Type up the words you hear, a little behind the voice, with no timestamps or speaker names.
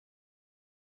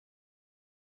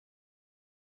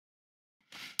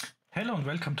Hello and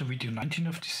welcome to video 19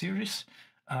 of this series.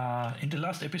 In the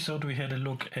last episode we had a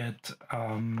look at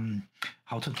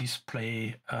how to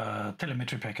display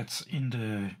telemetry packets in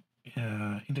the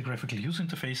graphical user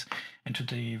interface, and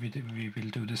today we will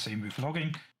do the same with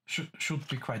logging. Should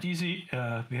be quite easy.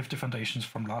 We have the foundations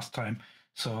from last time,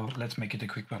 so let's make it a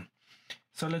quick one.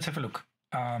 So let's have a look.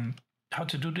 How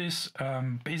to do this?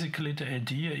 Basically the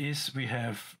idea is we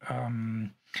have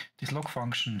this log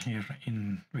function here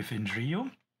within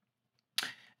Rio.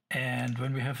 And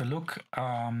when we have a look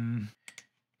in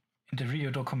the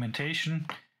Rio documentation,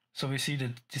 so we see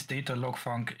that this data log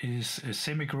func is a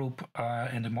semigroup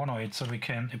and a monoid, so we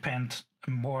can append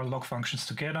more log functions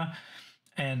together.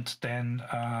 And then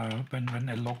when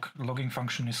a logging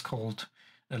function is called,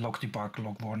 a log debug,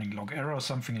 log warning, log error,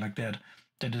 something like that,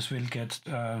 then this will get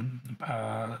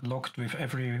logged with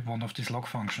every one of these log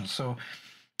functions. So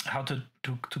how to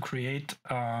create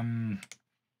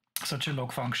such a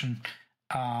log function?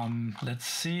 Let's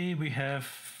see, we have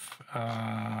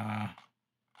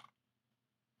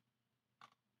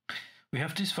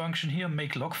this function here,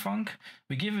 make log func.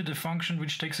 We give it a function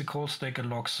which takes a call stack, a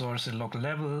log source, a log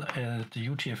level, the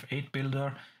UTF-8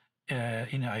 builder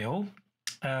in IO,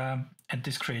 and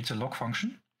this creates a log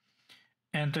function.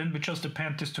 And then we just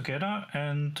append this together,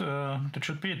 and that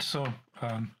should be it. So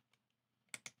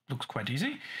looks quite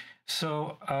easy.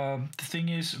 So the thing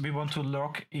is, we want to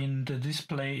log in the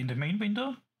display in the main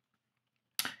window.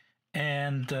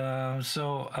 And let's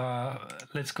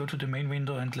go to the main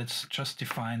window and let's just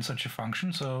define such a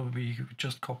function. So we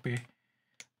just copy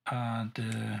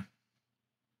the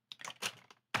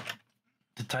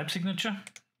type signature.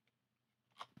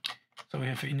 So we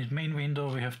have init main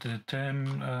window, we have the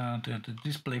the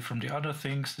display from the other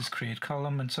things, this create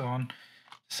column and so on,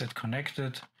 set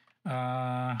connected.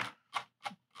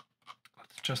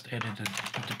 Just add it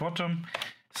at the bottom.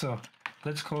 So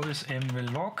let's call this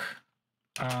mvlog,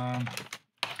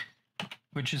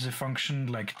 which is a function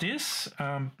like this.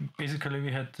 Basically,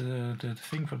 we had the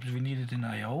thing that we needed in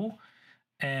IO,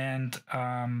 and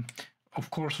of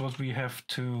course, what we have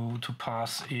to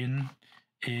pass in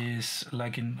is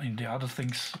like in the other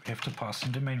things, we have to pass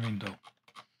in the main window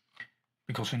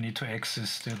because we need to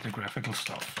access the graphical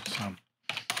stuff. So.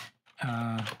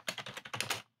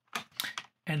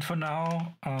 And for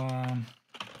now,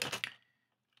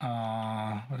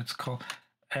 what it's called,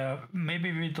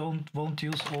 maybe we won't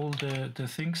use all the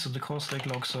things. So the call stack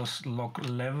log source, log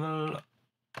level,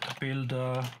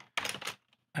 builder,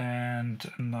 and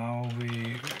now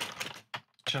we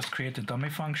just create a dummy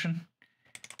function.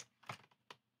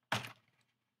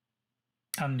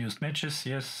 Unused matches,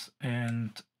 yes,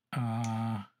 and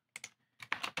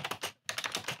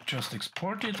just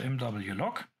export it,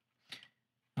 mwlog.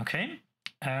 Okay.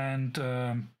 And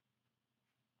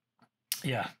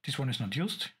yeah, this one is not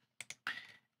used.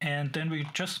 And then we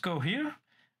just go here,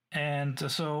 and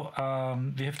so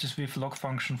we have this with log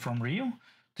function from Rio.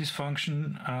 This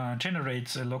function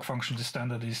generates a log function. The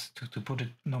standard is to put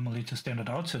it normally to standard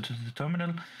out, so to the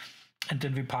terminal, and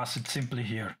then we pass it simply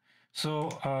here.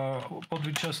 So what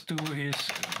we just do is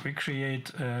we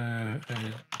create a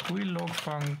GUI log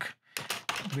func,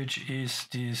 which is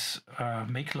this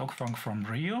make log func from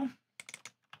Rio.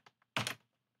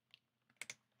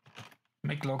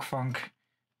 Make log func,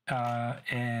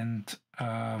 and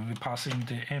we pass in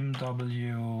the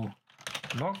mw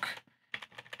log,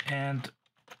 and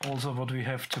also what we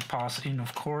have to pass in,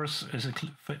 of course, is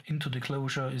into the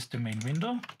closure is the main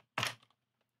window.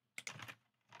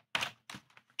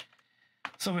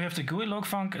 So we have the GUI log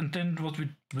func, and then what we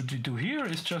do here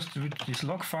is just with this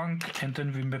log func, and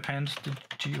then we append the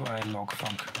GUI log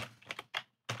func.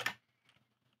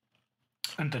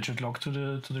 And that should log to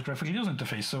the graphical user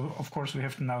interface. So of course we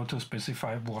have now to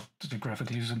specify what the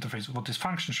graphical user interface, what this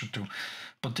function should do.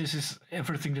 But this is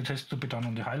everything that has to be done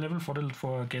on the high level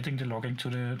for getting the logging to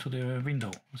the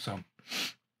window. So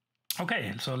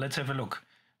okay, so let's have a look.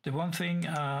 The one thing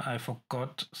I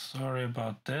forgot, sorry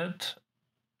about that.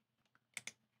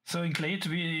 So in Glade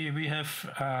we have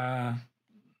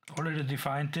already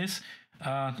defined this.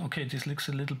 Okay, this looks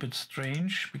a little bit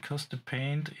strange because the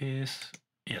paint is.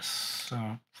 Yes,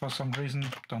 for some reason,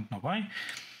 don't know why.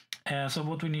 So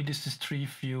what we need is this tree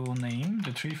view name,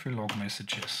 the tree view log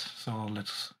messages. So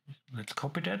let's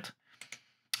copy that.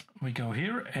 We go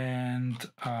here, and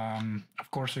of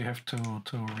course we have to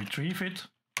retrieve it.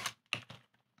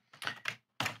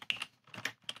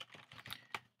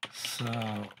 So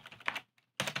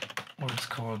let's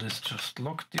call this just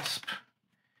log disp,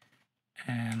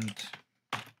 and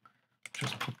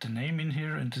just put the name in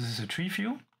here, and this is a tree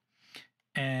view.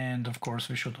 And of course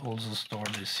we should also store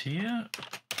this here.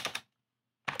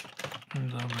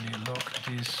 mw log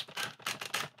this,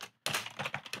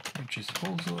 which is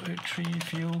also a tree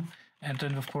view. And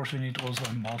then of course we need also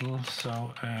a model.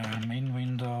 So main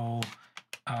window,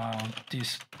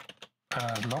 this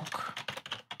log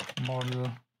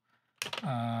model,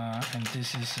 and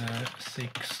this is a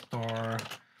sig store.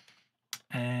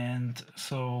 And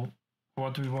so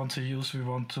what we want to use, we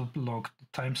want to log the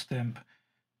timestamp,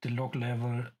 the log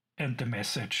level, and the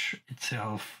message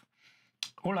itself.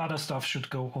 All other stuff should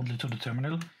go only to the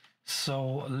terminal.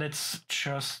 So let's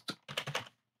just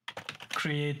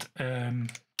create a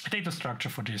data structure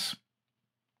for this.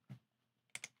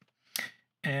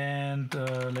 And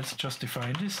let's just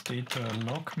define this data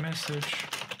log message.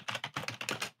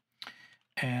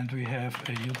 And we have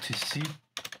a UTC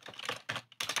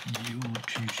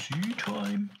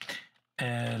time,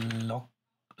 a log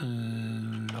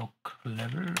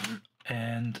level,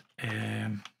 and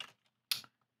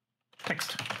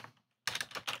text.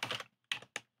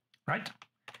 Right?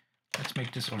 Let's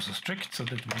make this also strict so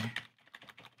that we,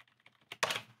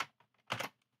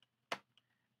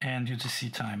 and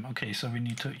UTC time. Okay, so we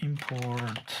need to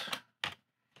import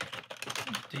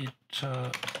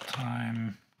data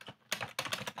time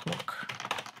clock.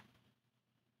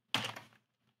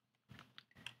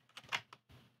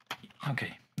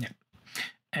 Okay, yeah.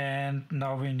 And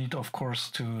now we need, of course,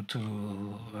 to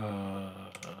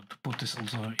put this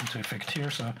also into effect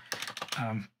here. So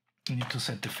we need to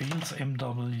set the fields.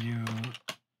 MW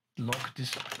log,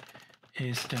 this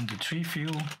is then the tree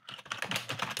view,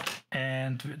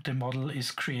 and the model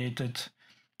is created.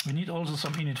 We need also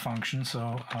some init function.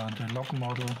 So the log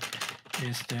model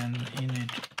is then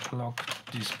init log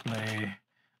display,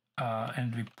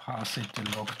 and we pass it the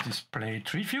log display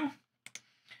tree view.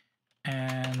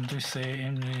 And we say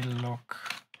mv log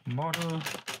model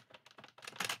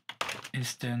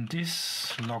is then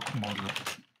this log model,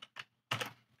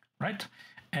 right?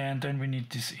 And then we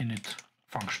need this init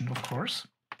function, of course.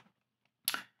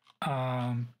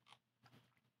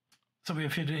 So we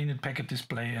have here the init packet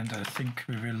display, and I think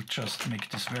we will just make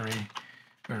this very,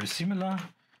 very similar.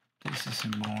 This is a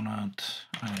monad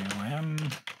IOM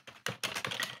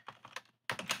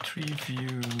tree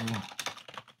view.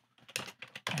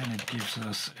 And it gives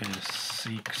us a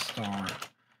sig star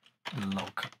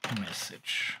log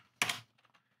message.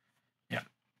 Yeah.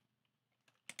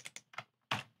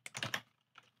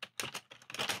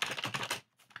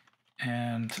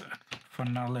 And for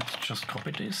now, let's just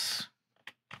copy this.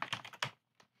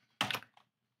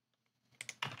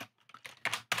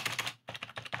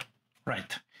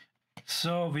 Right.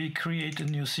 So we create a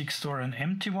new sig store, an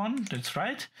empty one. That's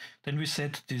right. Then we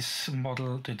set this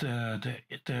model,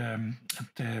 the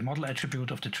model attribute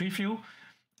of the tree view,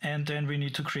 and then we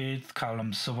need to create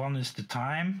columns. So one is the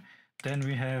time. Then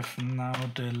we have now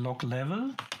the log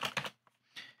level,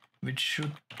 which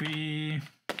should be,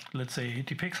 let's say,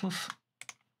 80 pixels,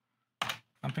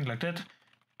 something like that.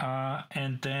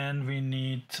 And then we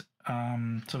need,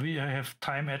 so we have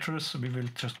time address. We will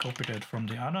just copy that from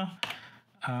the other.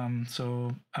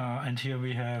 And here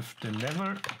we have the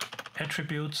level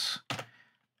attributes,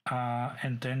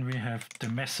 and then we have the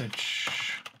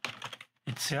message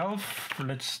itself.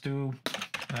 Let's do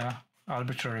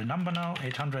arbitrary number now,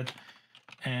 800,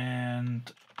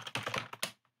 and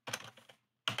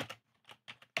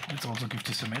let's also give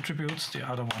this some attributes. The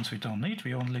other ones we don't need.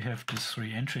 We only have these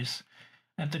 3 entries,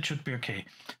 and that should be okay.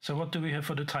 So what do we have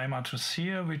for the time address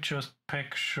here? We just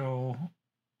pack show.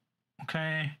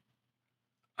 Okay.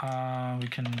 We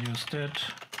can use that.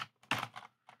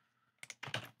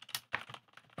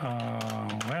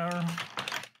 Where?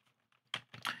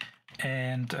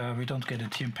 And we don't get a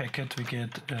team packet, we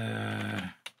get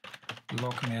a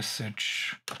log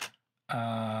message.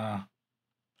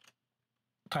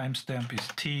 Timestamp is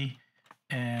T,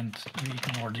 and we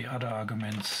ignore the other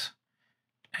arguments.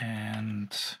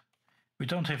 And we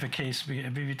don't have a case,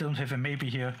 we don't have a maybe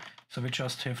here, so we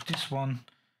just have this one.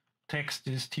 Text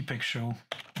is tpack show.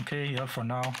 Okay, yeah, for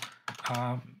now.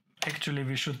 Actually,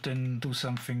 we should then do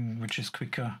something which is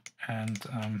quicker and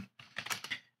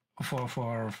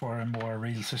for a more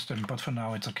real system, but for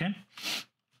now it's okay.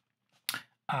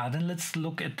 Then let's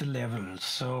look at the levels.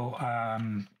 So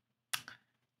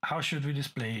how should we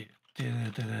display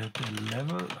the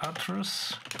level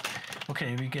address?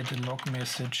 Okay, we get the log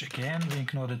message again, we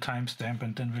ignore the timestamp,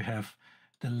 and then we have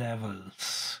the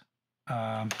levels.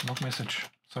 Log message,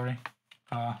 sorry.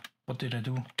 What did I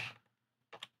do?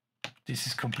 This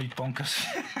is complete bonkers.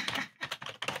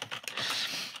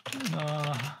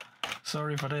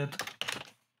 Sorry for that.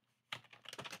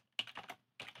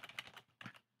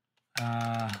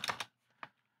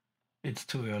 It's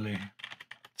too early.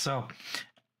 So,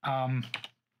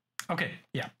 Okay,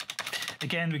 yeah.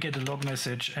 Again, we get a log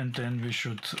message, and then we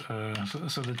should, so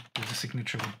that the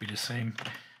signature would be the same.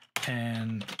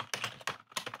 And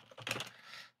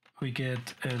we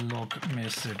get a log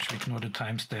message, we ignore the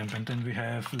timestamp, and then we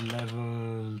have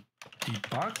level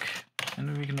debug,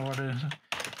 and we ignore the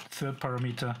third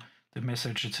parameter, the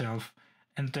message itself.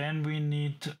 And then we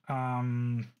need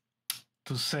to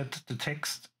set the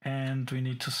text, and we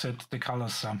need to set the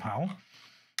colors somehow.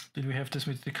 Did we have this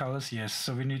with the colors? Yes,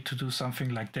 so we need to do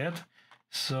something like that.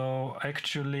 So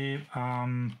actually,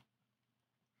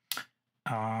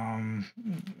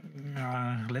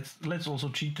 let's also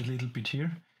cheat a little bit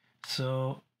here.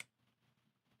 So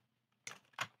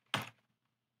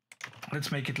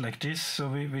let's make it like this. So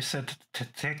we set the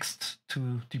text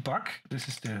to debug. This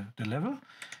is the level.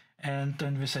 And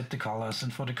then we set the colors.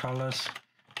 And for the colors,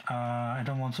 I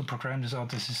don't want to program this out.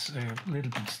 This is a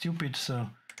little bit stupid. So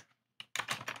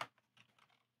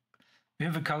we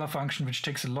have a color function which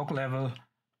takes a log level,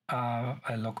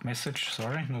 a log message,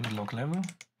 sorry, not a log level.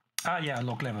 Yeah, a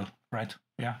log level, right.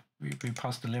 Yeah, we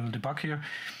pass the level debug here.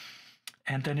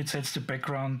 And then it sets the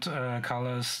background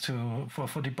colors to, for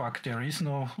debug, there is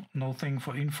no thing.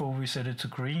 For info, we set it to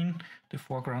green, the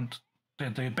foreground,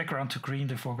 the background to green,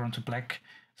 the foreground to black.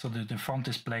 So the font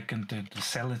is black and the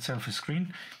cell itself is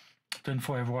green. Then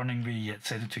for a warning, we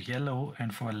set it to yellow,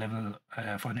 and for a level,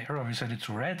 for an error, we set it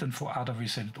to red, and for other, we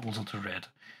set it also to red.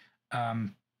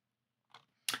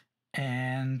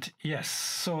 And yes,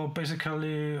 so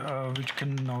basically, we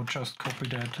can now just copy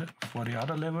that for the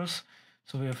other levels.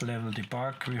 So we have level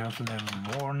debug, we have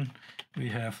level warn, we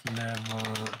have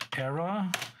level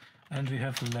error, and we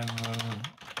have level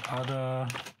other,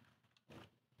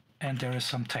 and there is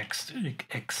some text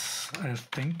X, I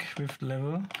think, with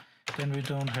level. Then we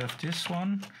don't have this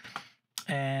one,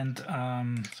 and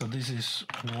so this is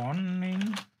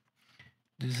warning,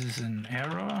 this is an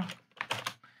error,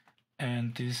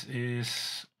 and this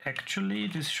is actually,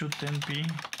 this should then be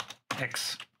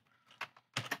X,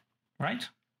 right?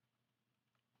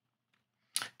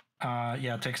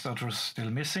 Yeah, text out was still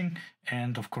missing,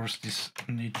 and of course this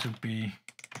need to be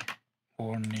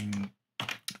warning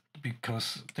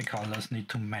because the colors need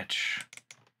to match.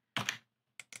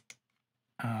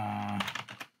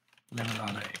 Level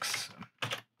other X.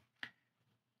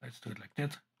 Let's do it like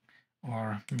that,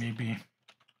 or maybe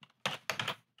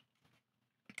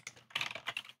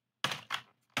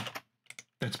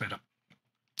that's better.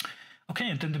 Okay,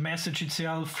 and then the message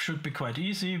itself should be quite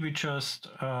easy. We just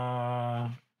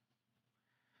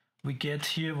we get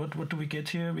here, what do we get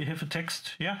here? We have a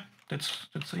text. Yeah, that's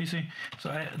easy.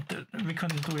 So we can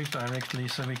do it directly.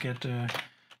 So we get a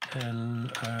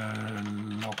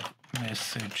log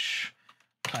message,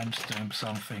 timestamp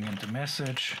something in the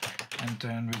message, and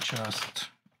then we just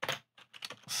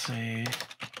say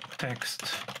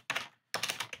text.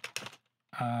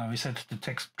 We set the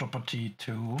text property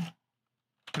to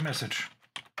the message.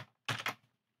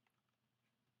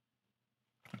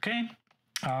 Okay,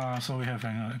 so we have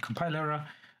a compile error.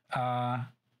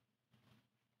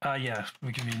 Yeah,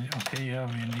 we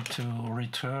need to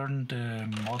return the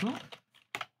model.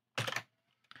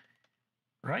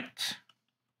 Right.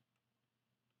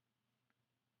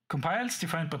 Compiles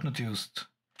defined but not used.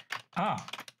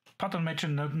 Pattern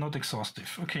matching not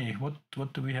exhaustive. Okay, what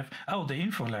do we have? Oh, the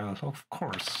info level, of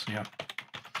course, yeah.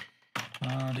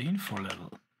 The info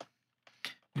level.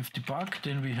 With debug,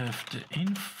 then we have the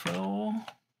info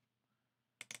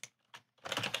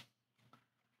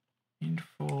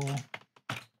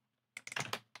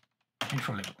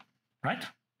level, right?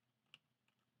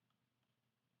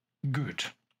 Good.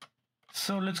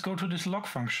 So let's go to this log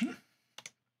function.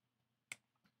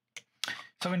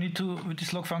 So we need to, with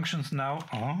these log functions now,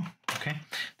 okay,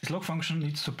 this log function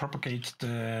needs to propagate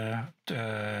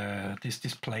this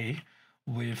display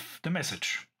with the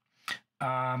message.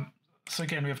 So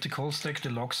again, we have the call stack, the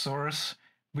log source,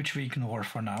 which we ignore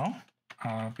for now.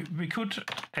 We could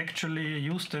actually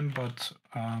use them, but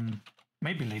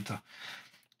maybe later.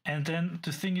 And then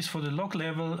the thing is, for the log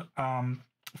level,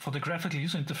 for the graphical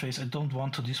user interface, I don't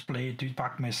want to display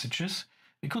debug messages.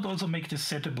 We could also make this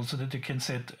settable so that you can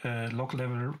set a log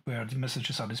level where the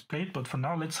messages are displayed, but for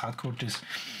now let's hardcode this.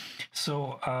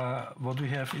 So what we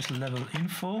have is level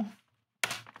info.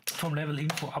 From level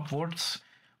info upwards,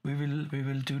 we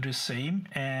will do the same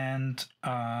and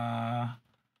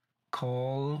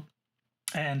call,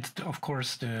 and of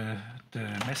course the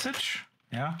message.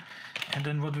 Yeah, and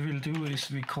then what we will do is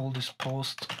we call this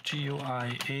post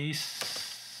GUI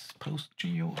async,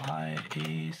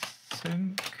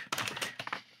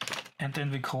 and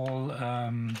then we call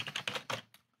a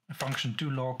function do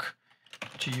log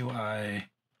GUI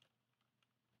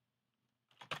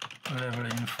level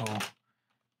info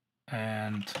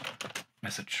and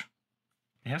message.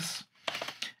 Yes.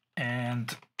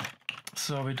 And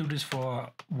so we do this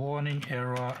for warning,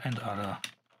 error, and other.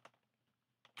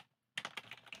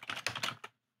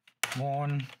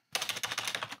 Warn,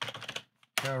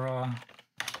 error.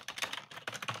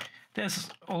 There's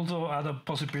also other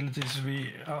possibilities.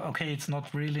 Okay, it's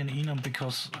not really an enum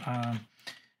because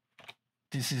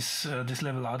this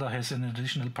level other has an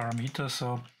additional parameter.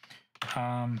 So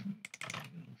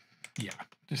yeah,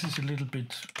 this is a little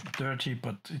bit dirty,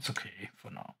 but it's okay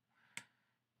for now.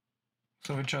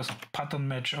 So we just pattern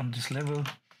match on this level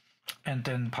and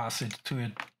then pass it to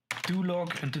a do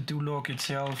log, and the do log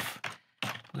itself,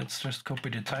 let's just copy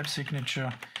the type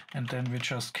signature, and then we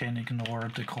just can ignore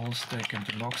the call stack and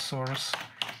the log source.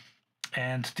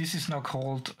 And this is now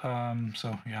called,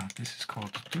 so yeah, this is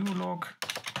called do log.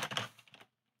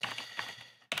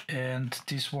 And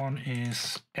this one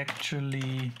is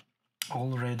actually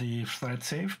already thread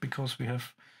safe because we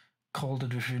have called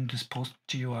it within this post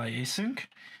GUI async.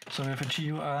 So we have a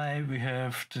GUI, we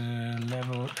have the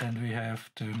level, and we have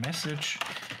the message.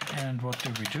 And what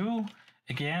do we do?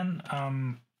 Again,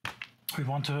 we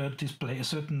want to display a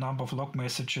certain number of log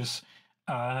messages.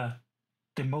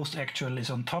 The most actual is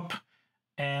on top,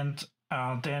 and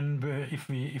then if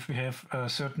we have a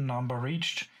certain number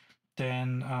reached,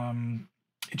 then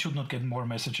it should not get more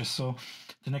messages. So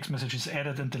the next message is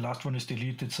added and the last one is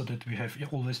deleted, so that we have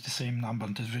always the same number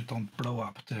and that we don't blow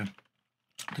up the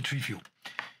tree view.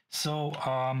 So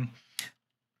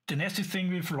the nasty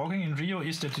thing with logging in Rio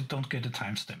is that you don't get a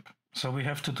timestamp. So we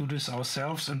have to do this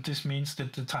ourselves, and this means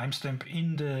that the timestamp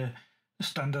in the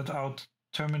standard out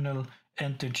terminal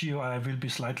and the GUI will be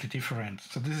slightly different.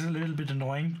 So this is a little bit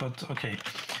annoying, but okay.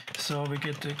 So we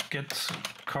get the get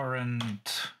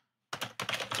current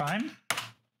time.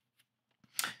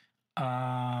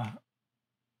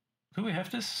 Do we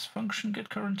have this function get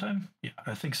current time? Yeah,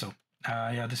 I think so.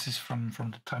 Yeah, this is from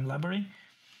the time library.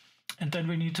 And then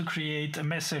we need to create a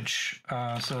message.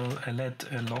 So I let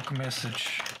a log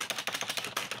message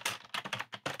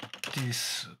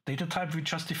this data type we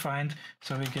just defined.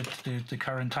 So we get the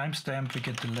current timestamp, we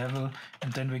get the level,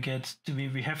 and then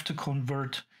we have to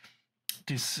convert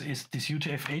this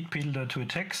UTF-8 builder to a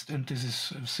text, and this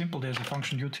is simple. There's a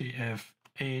function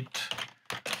UTF-8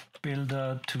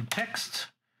 builder to text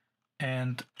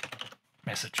and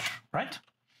message, right?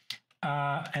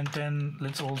 And then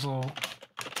let's also,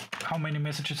 how many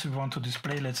messages we want to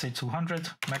display, let's say 200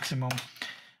 maximum.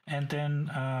 And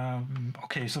then,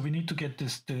 okay, so we need to get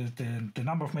the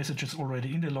number of messages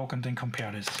already in the log and then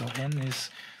compare this. So n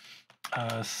is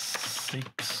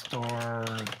 6-star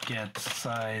get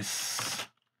size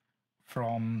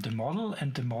from the model,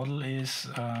 and the model is,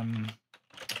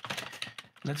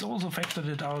 let's also factor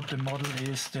that out. The model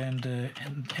is then the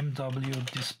MW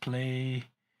display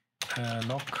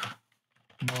log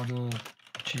model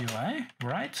GUI,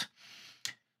 right?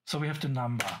 So we have the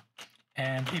number.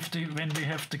 And when we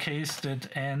have the case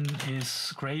that n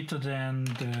is greater than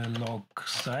the log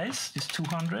size, this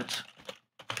 200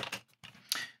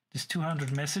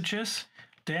 messages,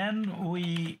 then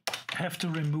we have to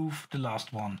remove the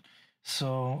last one.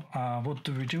 So what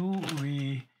do?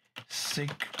 We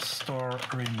sig-star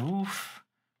remove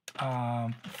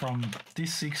from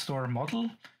this sig-star model,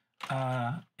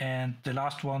 and the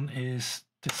last one is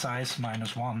the size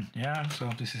 -1. Yeah, so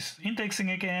this is indexing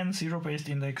again, zero-based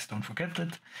index, don't forget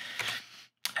that.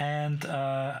 And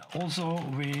also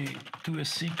we do a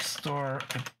sig-star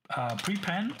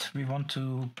prepend. We want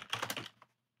to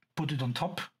put it on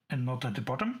top and not at the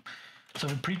bottom. So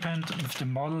we prepend with the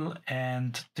model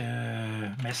and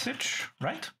the message,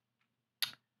 right?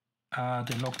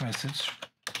 The log message.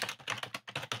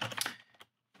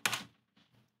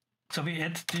 So we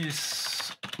add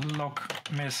this log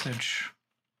message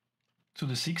to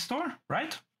the sig-star,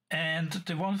 right? And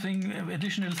the one thing,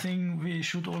 additional thing we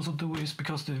should also do is,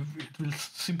 because it will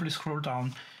simply scroll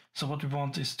down. So what we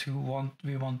want is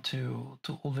we want to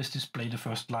always display the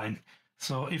first line.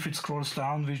 So if it scrolls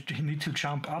down, we need to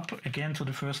jump up again to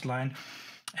the first line,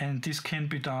 and this can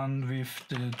be done with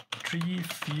the tree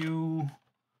view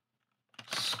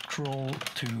scroll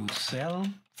to cell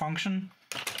function.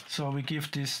 So we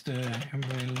give this the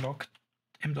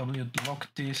MW log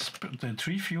this the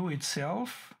tree view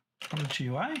itself from the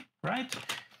GUI, right?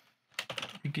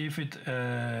 We give it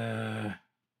an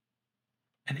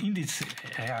index.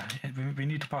 Yeah, we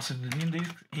need to pass it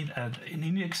an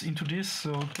index into this.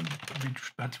 So we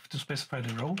have to specify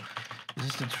the row. This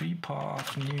is the tree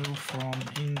path new from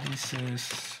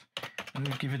indices, and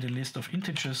we give it a list of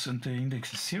integers, and the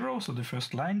index is 0, so the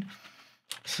first line.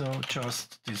 So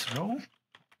just this row.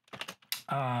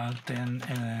 then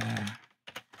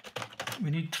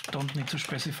we don't need to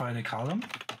specify the column.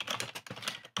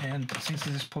 And since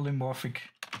this is polymorphic,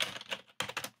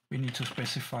 we need to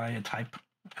specify a type.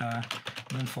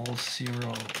 Then false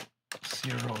 0,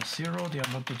 0, 0. They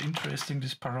are not that interesting,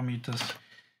 these parameters.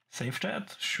 Save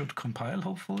that. Should compile,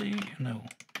 hopefully. No.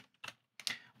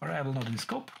 Variable not in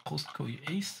scope. Post GUI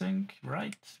async.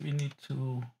 Right. We need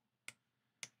to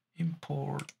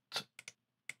import.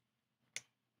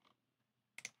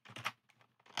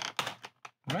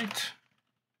 Right.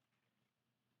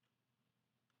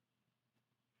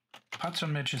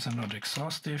 Pattern matches are not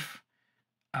exhaustive.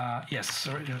 Yes,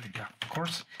 sorry, yeah, of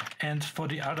course. And for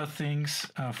the other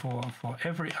things, for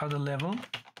every other level,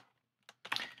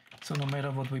 so no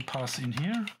matter what we pass in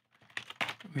here,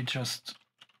 we just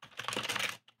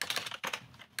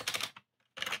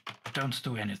don't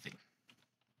do anything.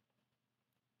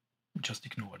 Just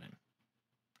ignore them.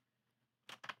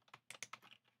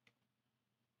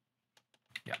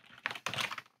 Yeah.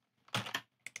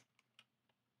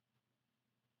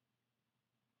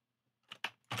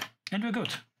 And we're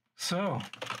good. So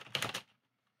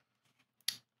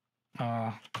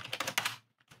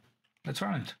let's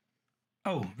run it.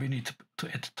 Oh, we need to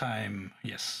add time.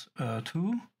 Yes,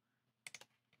 2.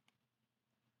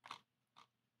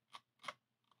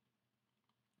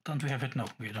 Don't we have it? No,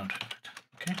 we don't have it.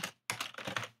 Okay,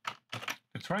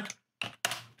 that's right.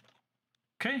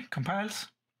 Okay, compiles.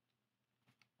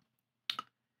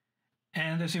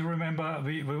 And as you remember,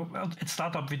 we at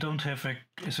startup we don't have a,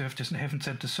 as we haven't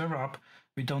set the server up,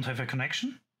 we don't have a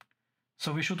connection.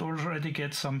 So we should already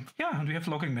get some, yeah, and we have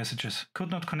logging messages.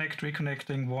 Could not connect,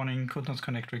 reconnecting, warning, could not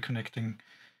connect, reconnecting,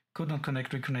 could not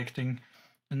connect, reconnecting.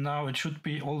 And now it should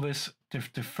be always,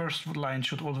 the first line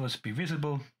should always be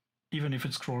visible, even if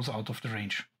it scrolls out of the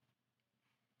range.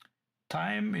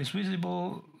 Time is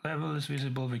visible, level is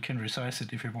visible, we can resize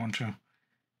it if we want to.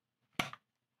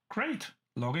 Great,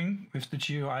 logging with the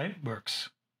GUI works.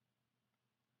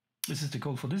 This is the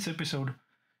goal for this episode.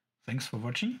 Thanks for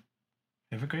watching.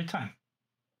 Have a great time.